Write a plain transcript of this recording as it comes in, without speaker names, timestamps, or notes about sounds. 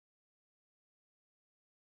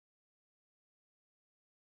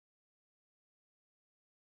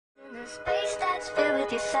In the space that's filled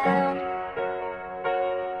with your sound.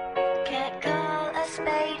 Can't call a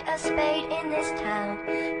spade in this town.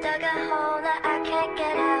 Dug a hole that I can't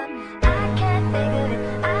get out. I can't figure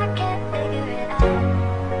it, I can't figure it out.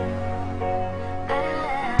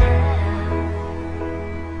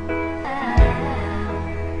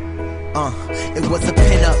 It was a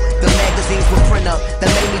pin-up, the magazines would print up. That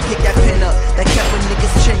made me pick that pin up, that kept a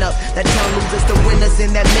nigga's chin up. That turned losers to winners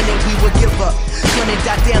in that minute we would give up. Couldn't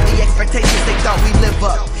jot down the expectations they thought we live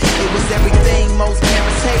up. It was everything most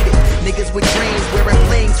parents hated. Niggas with dreams, wearing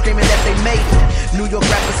flings, screaming that they made it. New York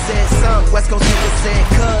rappers said some, West Coast niggas said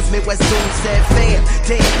cuz, Midwest dudes said fam.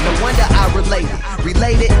 Damn, no wonder I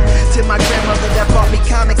related to my grandmother that bought me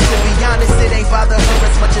comics. To be honest, it ain't bother her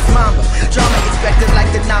as much as mama. Drama expected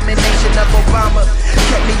like the nomination of Obama.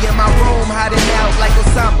 Kept me in my room, hiding out like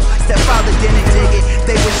Osama. Stepfather didn't dig it.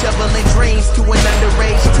 They were shoveling dreams to an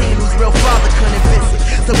underage teen whose real father couldn't visit.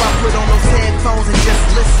 So I put on those headphones and just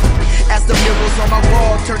listen. As the murals on my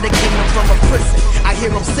wall turn the kingdom from a prison, I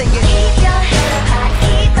hear them singing. Keep your head up high,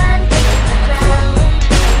 keep on digging the ground.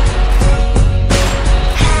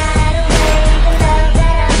 Hide away the love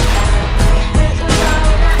that I found. With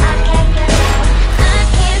Corona, I can't get out. I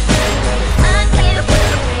can't figure it out.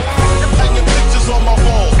 Hanging pictures on my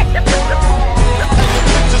wall. Hanging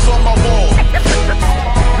pictures on my wall.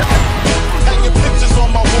 Hanging pictures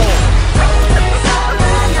on my wall. Hanging pictures on my wall.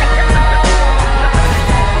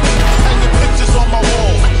 Hanging pictures on my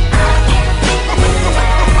wall.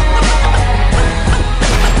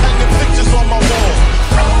 Hanging pictures on my wall.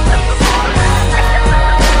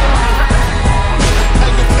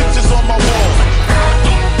 Hanging pictures on my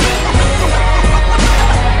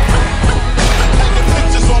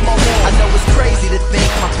wall. I know it's crazy to think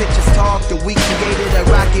my pictures talk. That we created a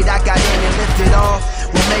rocket, I got in and lifted off.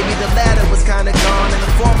 Well, maybe the latter was kinda gone and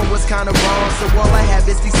the former was kinda wrong. So all I have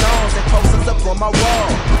is these songs and posters up on my wall.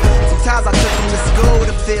 Sometimes I took them to school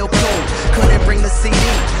to feel cool. Couldn't bring the CD,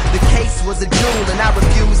 the case was a jewel and I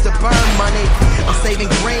refused to burn money. I'm saving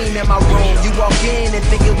green in my room. You walk in and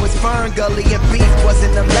think it was Fern Gully and beef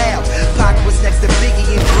wasn't allowed.